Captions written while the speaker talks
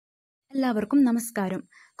എല്ലാവർക്കും നമസ്കാരം.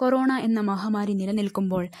 കൊറോണ എന്ന മഹാമാരി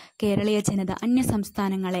നിലനിൽക്കുമ്പോൾ കേരളീയ ജനത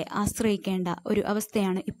അന്യസംസ്ഥാനങ്ങളെ ആശ്രയിക്കേണ്ട ഒരു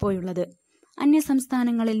അവസ്ഥയാണ് ഇപ്പോഴുള്ളത്.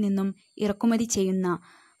 അന്യസംസ്ഥാനങ്ങളിൽ നിന്നും ഇറക്കുമതി ചെയ്യുന്ന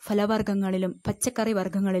ഫലവർഗ്ഗങ്ങളിലും പച്ചക്കറി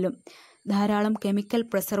വർഗ്ഗങ്ങളിലും ധാരാളം കെമിക്കൽ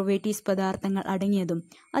പ്രിസർവേറ്റീവ്സ് പദാർത്ഥങ്ങൾ അടങ്ങിയതും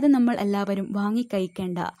അത് നമ്മൾ എല്ലാവരും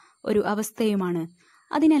വാങ്ങിക്കഴിക്കേണ്ട ഒരു അവസ്ഥയുമാണ്.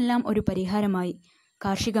 അതിനെല്ലാം ഒരു പരിഹാരമായി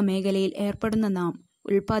കാർഷിക മേഖലയിൽ ഏർപ്പെടുന്ന നാം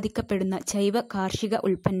ഉൽപ്പാദിക്കപ്പെടുന്ന ജൈവ കാർഷിക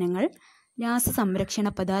ഉൽപ്പന്നങ്ങൾ രാസസംരക്ഷണ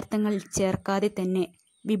പദാർത്ഥങ്ങൾ ചേർക്കാതെ തന്നെ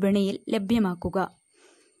വിപണിയിൽ ലഭ്യമാക്കുക.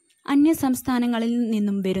 അന്യസംസ്ഥാനങ്ങളിൽ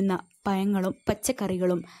നിന്നും വരുന്ന പഴങ്ങളും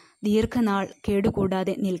പച്ചക്കറികളും ദീർഘനാൾ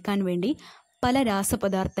കേടുകൂടാതെ നിൽക്കാൻ വേണ്ടി പല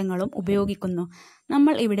രാസപദാർത്ഥങ്ങളും ഉപയോഗിക്കുന്നു.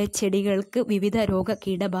 നമ്മൾ ഇവിടെ ചെടികൾക്ക് വിവിധ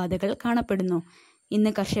രോഗകീടബാധകൾ കാണപ്പെടുന്നു.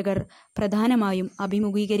 ഇന്ന് കർഷകർ പ്രധാനമായും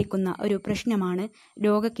അഭിമുഖീകരിക്കുന്ന ഒരു പ്രശ്നമാണ്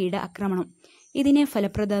രോഗകീട ആക്രമണം. ഇതിനെ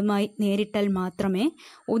ഫലപ്രദമായി നേരിട്ടാൽ മാത്രമേ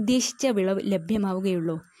ഉദ്ദേശിച്ച വിളവ്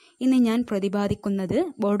ലഭ്യമാവുകയുള്ളൂ. ഇന്ന് ഞാൻ പ്രതിപാദിക്കുന്നത്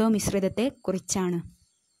ബോഡോ മിശ്രിതത്തെ കുറിച്ചാണ്.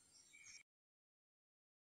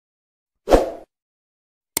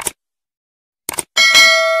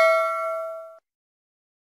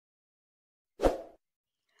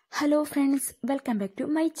 Hello friends, welcome back to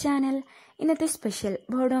my channel. ഇന്നത്തെ സ്പെഷ്യൽ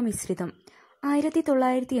ബോഡോ മിശ്രിതം.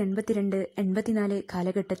 1982-84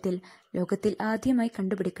 കാലഘട്ടത്തിൽ ലോകത്തിൽ ആദ്യമായി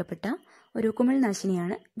കണ്ടുപിടിക്കപ്പെട്ട ഒരു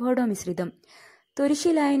കുമിൾനാശിനിയാണ് ബോഡോ മിശ്രിതം.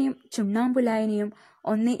 തുരിശി ലായനിയും ചുണ്ണാമ്പു ലായനിയും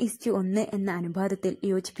 1:1 എന്ന അനുപാതത്തിൽ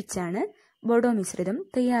യോജിപ്പിച്ചാണ് ബോഡോ മിശ്രിതം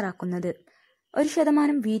തയ്യാറാക്കുന്നത്.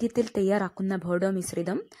 1% വീര്യത്തിൽ തയ്യാറാക്കുന്ന ബോഡോ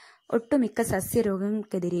മിശ്രിതം ഒട്ടുമിക്ക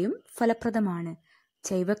സസ്യരോഗങ്ങൾക്കെതിരെയും ഫലപ്രദമാണ്.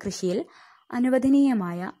 ജൈവ കൃഷിയിൽ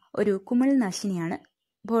അനുവദനീയമായ ഒരു കുമിൾനാശിനിയാണ്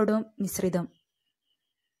ബോഡോ മിശ്രിതം.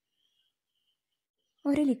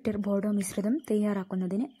 1 ലിറ്റർ ബോഡോ മിശ്രിതം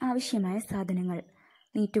തയ്യാറാക്കുന്നതിന് ആവശ്യമായ സാധനങ്ങൾ: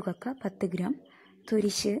 നീറ്റുകക്ക 10 ഗ്രാം,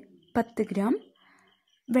 തുരിശ് 10 ഗ്രാം,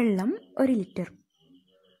 വെള്ളം 1 ലിറ്റർ.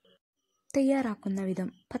 തയ്യാറാക്കുന്ന വിധം: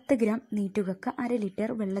 10 ഗ്രാം നീറ്റുകക്ക 1/2 ലിറ്റർ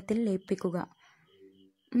വെള്ളത്തിൽ ലയിപ്പിക്കുക.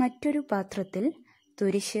 മറ്റൊരു പാത്രത്തിൽ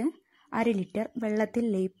തുരിശ് 1/2 ലിറ്റർ വെള്ളത്തിൽ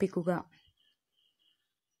ലയിപ്പിക്കുക.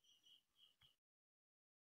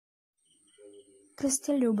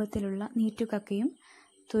 ക്രിസ്റ്റൽ രൂപത്തിലുള്ള നീറ്റുകക്കയും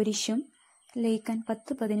തുരിശും ലയിക്കാൻ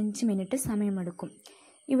 10-15 മിനിറ്റ് സമയമെടുക്കും.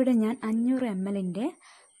 ഇവിടെ ഞാൻ 500 ml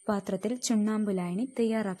പാത്രത്തിൽ ചുണ്ണാമ്പു ലായനി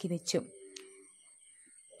തയ്യാറാക്കി വെച്ചു.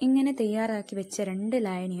 ഇങ്ങനെ തയ്യാറാക്കി വെച്ച 2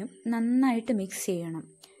 ലായനിയും നന്നായിട്ട് മിക്സ് ചെയ്യണം.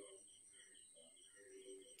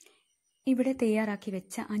 ഇവിടെ തയ്യാറാക്കി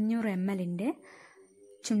വെച്ച 500 ml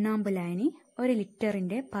ചുണ്ണാമ്പു ലായനി 1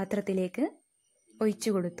 ലിറ്ററിൻ്റെ പാത്രത്തിലേക്ക്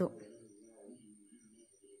ഒഴിച്ചു കൊടുത്തു.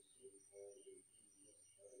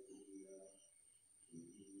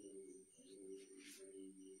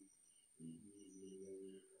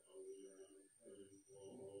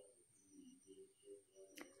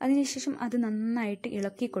 അതിനുശേഷം അത് നന്നായിട്ട്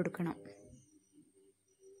ഇളക്കി കൊടുക്കണം.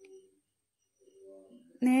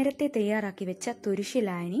 നേരത്തെ തയ്യാറാക്കി വെച്ച തുരിശി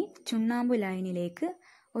ലായനി ചുണ്ണാമ്പു ലായനിയിലേക്ക്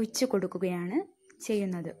ഒഴിച്ചു കൊടുക്കുകയാണ്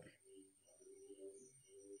ചെയ്യുന്നത്.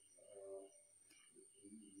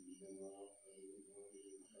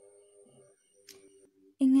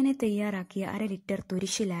 ഇങ്ങനെ തയ്യാറാക്കിയ 1/2 ലിറ്റർ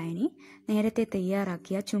തുരിശി ലായനി നേരത്തെ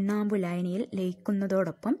തയ്യാറാക്കിയ ചുണ്ണാമ്പു ലായനിയിൽ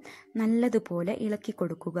ലയിക്കുന്നതോടൊപ്പം നല്ലതുപോലെ ഇളക്കി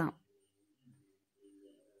കൊടുക്കുക.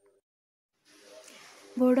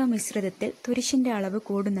 ബോഡോ മിശ്രിതത്തിൽ തുരിശിന്റെ അളവ്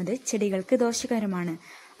കൂടുന്നത് ചെടികൾക്ക് ദോഷകരമാണ്.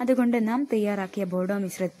 അതുകൊണ്ട് നാം തയ്യാറാക്കിയ ബോഡോ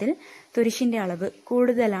മിശ്രിതത്തിൽ തുരിശിന്റെ അളവ്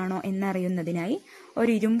കൂടുതലാണോ എന്നറിയുന്നതിനായി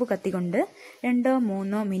ഒരു ഇരുമ്പ് കത്തി കൊണ്ട്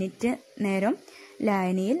 2-3 മിനിറ്റ് നേരം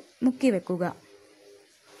ലായനിയിൽ മുക്കിവെക്കുക.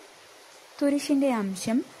 തുരിശിന്റെ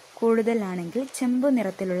അംശം കൂടുതലാണെങ്കിൽ ചെമ്പു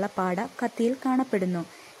നിറത്തിലുള്ള പാട കത്തിയിൽ കാണപ്പെടുന്നു.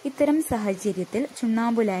 ഇത്തരം സാഹചര്യത്തിൽ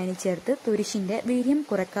ചുണ്ണാമ്പു ലായനി ചേർത്ത് തുരിശിന്റെ വീര്യം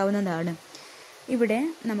കുറയ്ക്കാവുന്നതാണ്. ഇവിടെ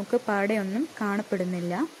നമുക്ക് പാടയൊന്നും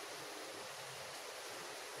കാണപ്പെടുന്നില്ല.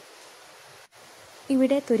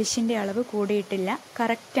 ഇവിടെ തുരിശിന്റെ അളവ് കൂടിയിട്ടില്ല,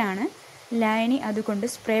 കറക്റ്റാണ്. ലായനി അതുകൊണ്ട്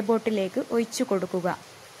സ്പ്രേ ബോട്ടിലേക്ക് ഒഴിച്ചു കൊടുക്കുക.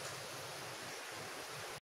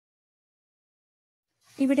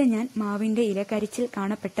 ഇവിടെ ഞാൻ മാവിന്റെ ഇല കരിച്ചിൽ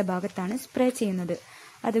കാണപ്പെട്ട ഭാഗത്താണ് സ്പ്രേ ചെയ്യുന്നത്.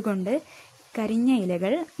 അതുകൊണ്ട് കരിഞ്ഞ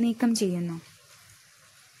ഇലകൾ നീക്കം ചെയ്യുന്നു.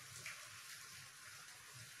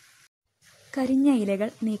 കരിഞ്ഞ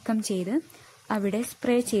ഇലകൾ നീക്കം ചെയ്ത് അവിടെ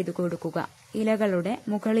സ്പ്രേ ചെയ്തു കൊടുക്കുക. ഇലകളുടെ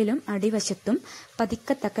മുകളിലും അടിവശത്തും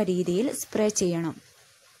പതിക്കത്തക്ക രീതിയിൽ സ്പ്രേ ചെയ്യണം.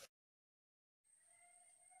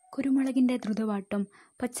 കുരുമുളകിന്റെ ദ്രുതവാട്ടം,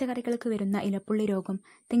 പച്ചക്കറികൾക്ക് വരുന്ന ഇലപ്പുള്ളി രോഗം,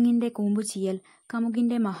 തെങ്ങിന്റെ കൂമ്പുചീയൽ,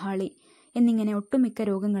 കമുകിന്റെ മഹാളി എന്നിങ്ങനെ ഒട്ടുമിക്ക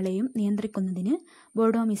രോഗങ്ങളെയും നിയന്ത്രിക്കുന്നതിന്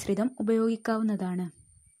ബോഡോ മിശ്രിതം ഉപയോഗിക്കാവുന്നതാണ്.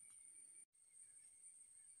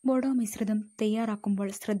 ബോഡോ മിശ്രിതം തയ്യാറാക്കുമ്പോൾ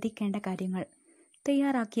ശ്രദ്ധിക്കേണ്ട കാര്യങ്ങൾ: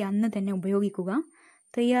 തയ്യാറാക്കി അന്ന് തന്നെ ഉപയോഗിക്കുക.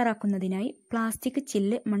 തയ്യാറാക്കുന്നതിനായി പ്ലാസ്റ്റിക്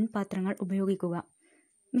ചില്ല് മൺപാത്രങ്ങൾ ഉപയോഗിക്കുക.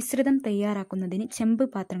 മിശ്രിതം തയ്യാറാക്കുന്നതിന് ചെമ്പ്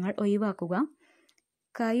പാത്രങ്ങൾ ഒഴിവാക്കുക.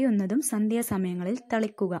 കഴിയുന്നതും സന്ധ്യാസമയങ്ങളിൽ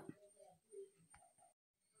തളിക്കുക.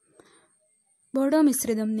 ബോഡോ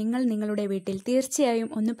മിശ്രിതം നിങ്ങൾ നിങ്ങളുടെ വീട്ടിൽ തീർച്ചയായും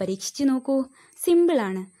ഒന്ന് പരീക്ഷിച്ചു നോക്കൂ.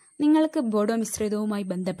 സിമ്പിളാണ്. നിങ്ങൾക്ക് ബോഡോ മിശ്രിതവുമായി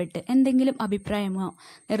ബന്ധപ്പെട്ട് എന്തെങ്കിലും അഭിപ്രായമോ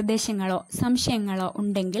നിർദ്ദേശങ്ങളോ സംശയങ്ങളോ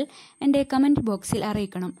ഉണ്ടെങ്കിൽ എൻ്റെ കമൻറ്റ് ബോക്സിൽ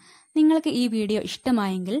അറിയിക്കണം. നിങ്ങൾക്ക് ഈ വീഡിയോ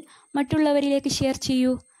ഇഷ്ടമായെങ്കിൽ മറ്റുള്ളവരിലേക്ക് ഷെയർ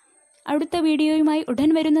ചെയ്യൂ. അടുത്ത വീഡിയോയുമായി ഉടൻ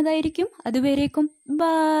വരുന്നതായിരിക്കും. അതുവരേക്കും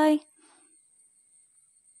by.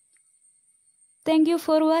 Thank you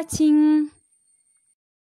for watching.